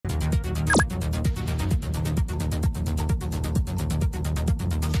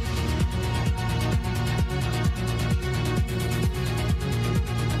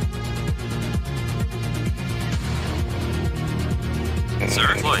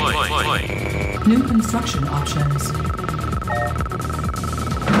New construction options.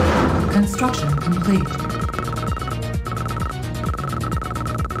 Construction complete.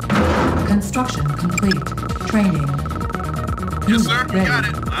 Construction complete. Training. Yes, sir. Ready. Got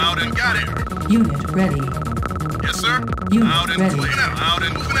it. Out and got it. Unit ready. Yes, sir. Unit Out and ready. clear. Out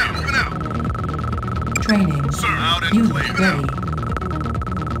and moving out. Moving out. Training. Sir. Out and Unit clear.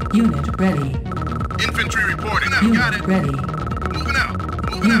 ready. Unit ready. Infantry reporting. Unit Got it. ready. Moving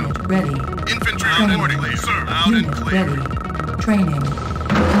out. Moving Unit out. ready. Infantry Training. reporting. Sir. Out Unit and clear. ready. Training.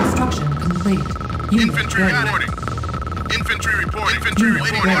 Construction complete. Unit Infantry ready. reporting. Infantry reporting. Infantry Unit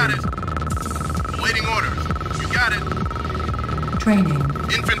reporting. ready. Got it. Waiting orders. You got it. Training.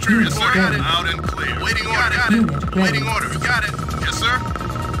 Infantry Unit report. Got ready. it. Out and clear. Waiting order. Got it. Unit ready. Waiting order. You got it. Yes, sir.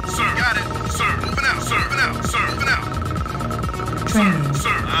 Sir. Got it. Sir. Moving out. Sir. Moving out. Sir. Moving out. Training.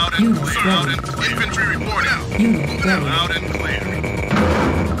 Sir. Out and Unit clear. ready. Out and clear. Infantry report out. Unit Moving out. ready. Out and clear. Training.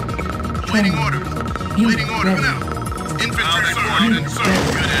 Waiting orders. Unit Waiting order. ready. Now. Infantry reporting. Unit Sir.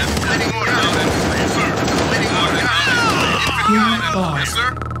 ready. Good as. Waiting order. Out and clear. Sir. Waiting order. Got it. Infantry Unit out and lost. clear. Yes, sir.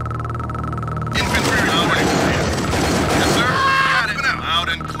 Infantry reporting. Clear. Yes, sir. Got it. Now. Out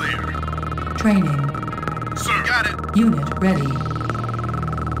and clear. Training. Sir. Got it. Unit ready.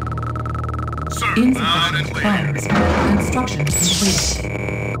 Sir. Out and Insufficient clear. funds. Construction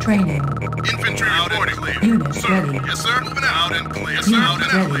complete. Training. Infantry reporting. Clear. Unit Sir. ready. Yes, sir. Moving out and clear. Yes, sir. Unit Out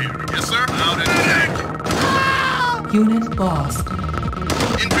and ready. clear. Yes, sir. Out and clear. Unit lost.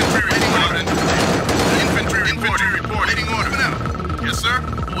 Infantry waiting out and clear. Infantry report. Waiting order. Now. Yes, sir.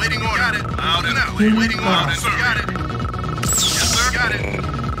 Waiting order. Got it. Out and clear. Unit Waiting order. lost. Sir. Got it. Yes, sir. Got it.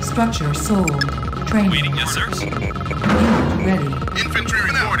 Structure sold. Training. Waiting, yes, sir. Unit ready. Infantry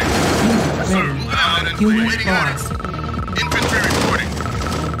reporting. Unit Sir. ready. Out and clear. Unit Waiting order. lost. Infantry reporting.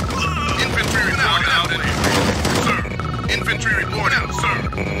 Infantry report out and clear. Sir. Infantry report out. Sir.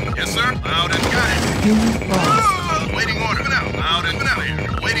 Yes, sir. Out and got it. Unit lost. Waiting order. Now. Out and clear.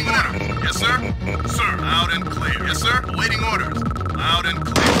 Waiting order. Yes, sir. Sir. Out and clear. Yes, sir. Waiting orders. Out and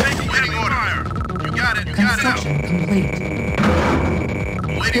clear. Waiting order. You got it. You got it. Construction complete.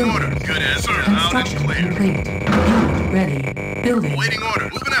 Waiting order. Good as sir. Out and Construction clear. complete. Unit ready. Building. Waiting order.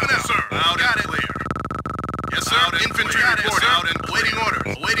 Moving out now, sir. Out and clear. Yes, sir. Infantry report. Out and waiting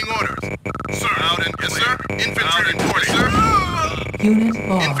orders. Waiting orders. Sir. Out and yes, sir. Infantry report, sir. Unit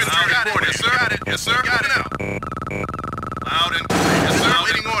lost. Infantry report. Yes, sir. Got it. Yes, sir. Got it now. Out and clear. Yes, sir.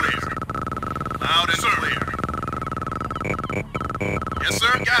 Waiting orders. Out and clear. Yes,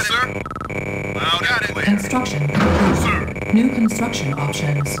 sir. Got it, sir. Out and clear. Construction complete. Sir. New construction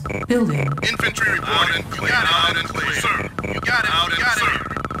options. Building. Infantry report. Out and clear. Out and clear. Sir. You got it. Out and clear.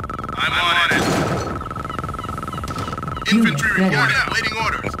 I'm on it. Infantry Unit ready. report. Waiting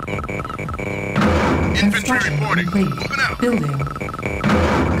orders. Infantry Construction reporting. complete. Moving out. Building.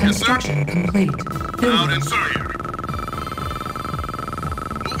 Construction complete. Out Building. and clear.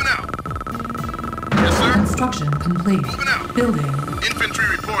 Moving out. Yes, sir. Construction complete. Moving out. Building. Infantry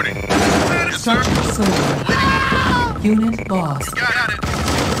reporting. Yes, sir. Structure sold. Waiting order. Unit lost. Got it.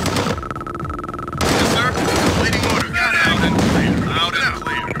 Yes, sir. Waiting order. Got it. Out and clear. Out and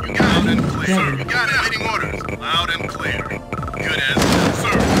clear. You got it. And clear. Sir. You got it. Waiting orders. Out and clear. Good as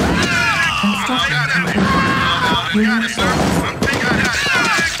sir. Construction Got it. complete. Got Unit it, sir. lost. I'm taking it.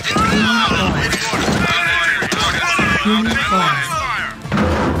 Waiting orders. Unit lost. Fire.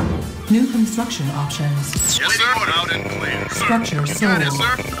 New construction options. Yes, sir. Out and clear. Sir. Structure Got it, sold.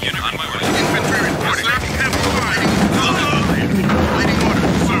 sir. Unit on my way. Infantry reporting. Yes, sir. Heavy fire. Out and clear. Waiting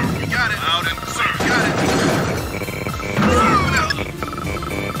orders. Sir. You got it. Out and sir. Got it.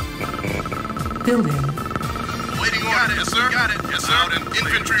 Building. Waiting order. Yes, sir. Got it. Yes, sir. Out and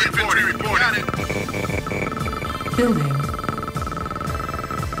infantry reporting. Got it. Building.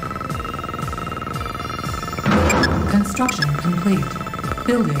 Construction complete.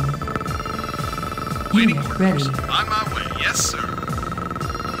 Building. Waiting Unit orders. ready. On my way, yes, sir.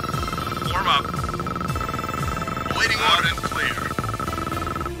 Warm up. Waiting order and clear.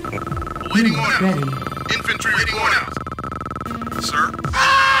 Waiting Unit order. ready. Infantry waiting order. Sir.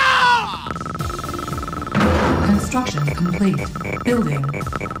 Construction complete. Building.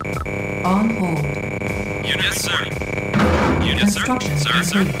 On hold. Unit, yes, sir. Unit, sir. Construction Sir,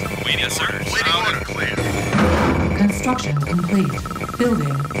 sir. complete. Waiting, yes, sir. Waiting order clear. Construction complete.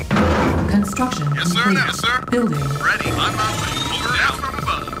 Building. Construction Yes, sir. complete. Yes, sir. Building. Ready. On my way. Over and out from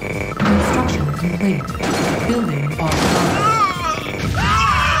above. Construction complete. Building offline.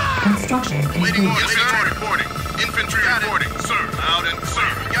 Construction Waiting complete. order. Yes, sir. Reporting. Infantry reporting. Sir. Out and sir.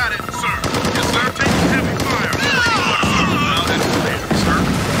 Got it, sir. Yes, sir. Taking heavy fire. Waiting order, sir. Out and clear. Sir.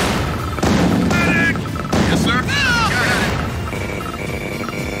 Medic. Yes, sir. Got it.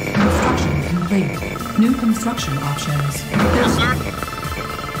 complete. New construction options. Yes, sir.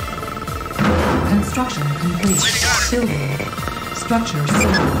 Construction complete. Building. Structure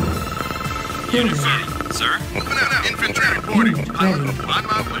sold. Unit Building. ready, sir. Moving out. Infantry reporting. Unit ready. On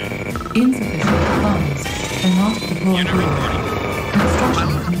my way. Insufficient funds. Cannot deploy Unit here. reporting. Construction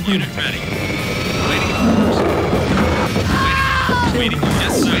complete. Unit ready. Waiting orders. Waiting.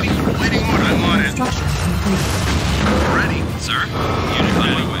 Yes, sir. Waiting order. I'm on it. Construction complete. Ready, sir. Unit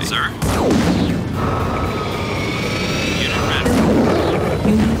ready, sir. Unit ready.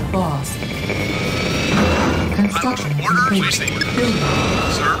 Unit lost. Construction Orders complete. received. Building.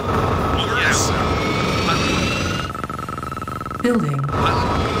 Sir. Over Yes, now. Building.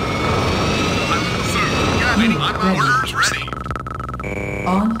 Sir. Got me. Unit On my ready. orders ready.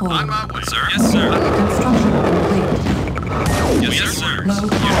 On hold. On my way. Sir. Yes, sir. Construction complete. Yes, sir. Low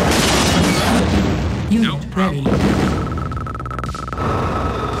power. Unit ready.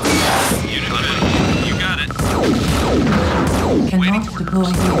 Unit ready. You got it. Cannot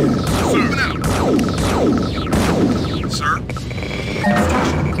deploy here. Sir. Now. Sir.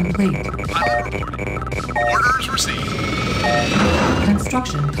 Construction complete. Pilot reporting. Orders received.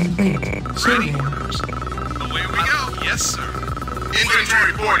 Construction complete. Ready Building. orders. Away we go. Yes, sir. Infantry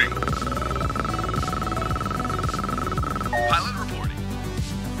reporting. Pilot reporting.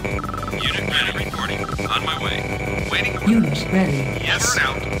 Unit ready, reporting. On my way. Waiting orders. Unit ready. Yes. Over and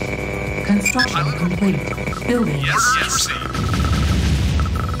out. Construction complete. Building. Yes, Orders yes. received.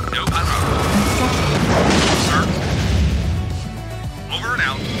 No problem. Construction. Sir. Over and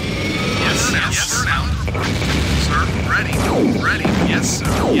out. Yes, Over and out. yes. Over and out. Sir. Ready. Ready. Yes, sir.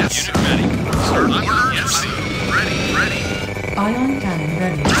 Yes, Unit sir. ready. Sir. Orders received. Ready. Ready. Ion cannon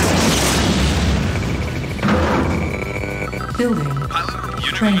ready. Building. Pilot report.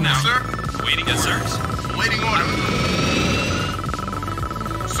 Unit Training. moving out. Sir. Waiting, yes, sir. Waiting order.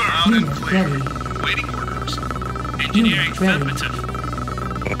 Sir. Out and Unit clear. ready. Waiting orders. Engineering ready. affirmative.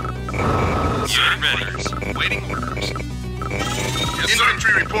 Unit ready. Waiting orders. Yes,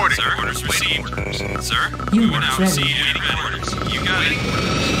 infantry reporting. Sir, orders Waiting received. orders. Sir, Unit moving out. ready. Received. Waiting orders. You got it. Waiting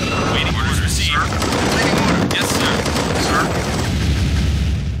orders. Waiting orders received. Sir. Waiting order. Yes, sir. Sir.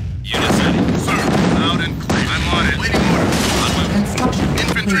 Unit ready. Sir. Out and clear. I'm on it. Waiting order. On my way. Construction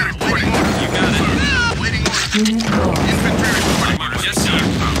Infantry complete. reporting order. You got it. Sir. Waiting order. Unit lost. Infantry reporting order. Yes, sir.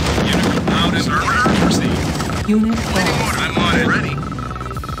 Unit Out and orders received. Unit Waiting lost. order. I'm on it. Ready.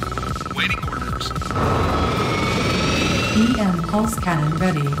 Waiting orders. EM pulse cannon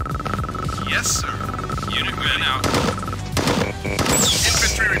ready. Yes, sir. Unit ready out.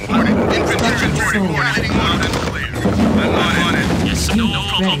 Infantry reporting. Infantry reporting. Waiting order and clear. I'm on it. Yes, sir. Unit No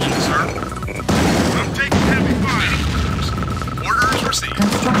problem. ready. Sir. I'm taking heavy fire. Orders received.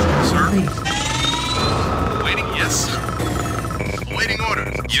 Construction Sir. complete. Waiting. Yes, sir. Waiting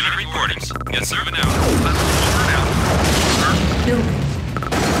orders. Unit reporting. Yes, sir. Moving out. Over and out. Sir. Building.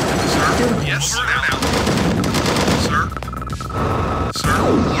 Sir. Building. Yes, sir. Over and out. Sir. Sir.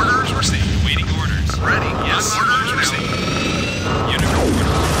 Orders received. Waiting orders. Ready. Yes. Orders received. Unit reporting.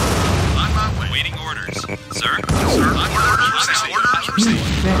 On my way. Waiting orders. Sir. Sir. Orders received. Orders received.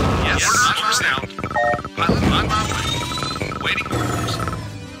 Unit ready. Yes. Orders out. Pilot on my way. Waiting orders.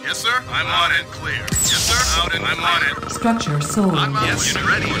 Yes, sir. I'm on it. Clear. Yes, sir. Out and I'm on it. Structure sold. On my way. Unit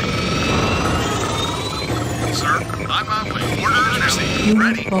ready. Sir. On my way. Orders received.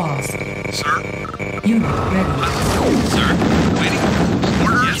 Unit Ready. lost. Sir. Unit ready. Sir. Waiting.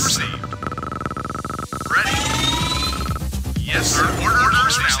 Orders received. Ready. Yes, sir.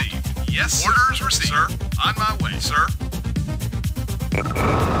 Orders received. Yes. Orders received. Sir. On my way. Sir.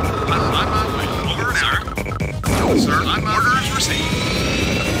 On my way. Over and out. Sir. On my orders received.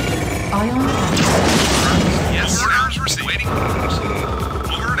 Ion cannon. Yes. Orders received. Waiting orders.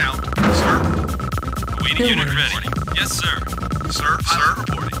 Over and out. Sir. Waiting unit ready. Yes, sir. Sir. Sir.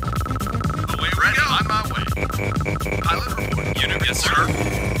 Reporting. Away we go. On my way. Pilot reporting. Unit, yes, sir.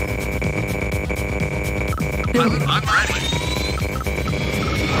 Building. I'm ready.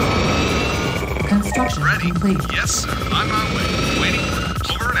 Construction Ready. complete. Yes, sir. On my way. Waiting orders.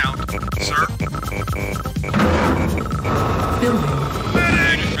 Over and out. Sir. Building.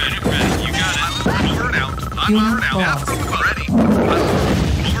 Unit ready. You got it. Over and out. On Unit over and out. lost. Ready.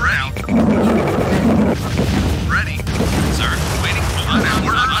 Over and out. Unit Ready. ready. Sir. Waiting. Over and out.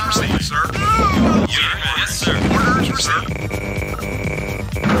 Orders received, sir. Unit ready. Yes, sir. Orders received.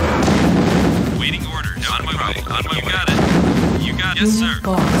 Waiting orders. On my way. On my way. You got it. You got it. Yes, sir. Unit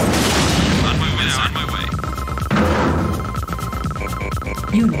lost. On my way. On my way.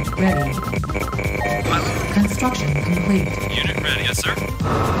 Unit ready. Construction complete. Unit ready. Yes, sir.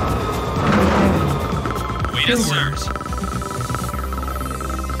 Repairing. Wait, yes, sir.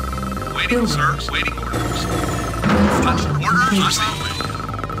 Waiting Waiting, Building. sir. Waiting orders. Construction Orders on complete. my way.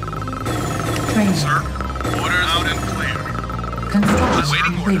 Training. Sir, orders out and clear. Construction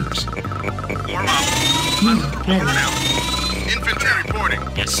Waiting complete. orders. Warm up. Unit Order ready. now. Infantry reporting.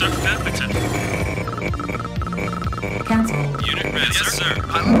 Yes, sir. Affirmative. Cancel. Unit ready. Yes, sir.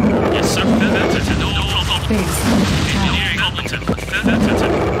 Pilot. Yes, sir. Affirmative. No problem. Base. Engineering Affirmative.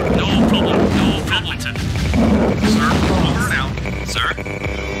 Affirmative. No problem. No problem. Sir, over now. Sir.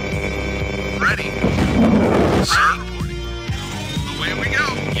 Ready. Sir, reporting. Away we go.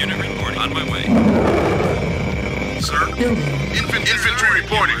 Unit reporting. On my way. Sir, Building. infantry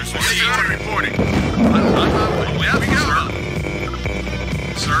reporting. Infantry reporting. On my way. Away we go.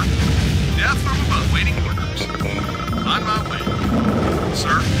 Sir, death from above. Waiting orders. On my way.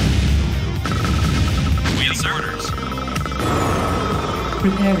 Sir, Waiting orders.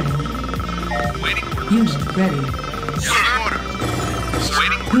 Preparing. waiting orders. Unit ready. Waiting orders. Sir,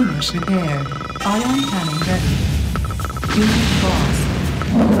 waiting orders. Unit prepared. Ion cannon ready. Unit lost.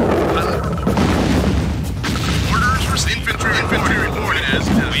 Pilot report. Orders for infantry reporting as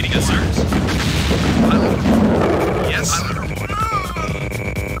Waiting, yes, sir. Pilot report. Yes, pilot report.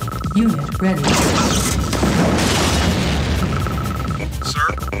 Unit ready. Sir,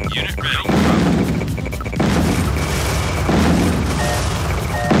 Unit ready.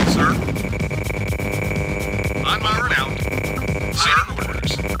 sir. On my route. Sir,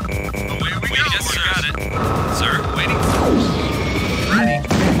 orders.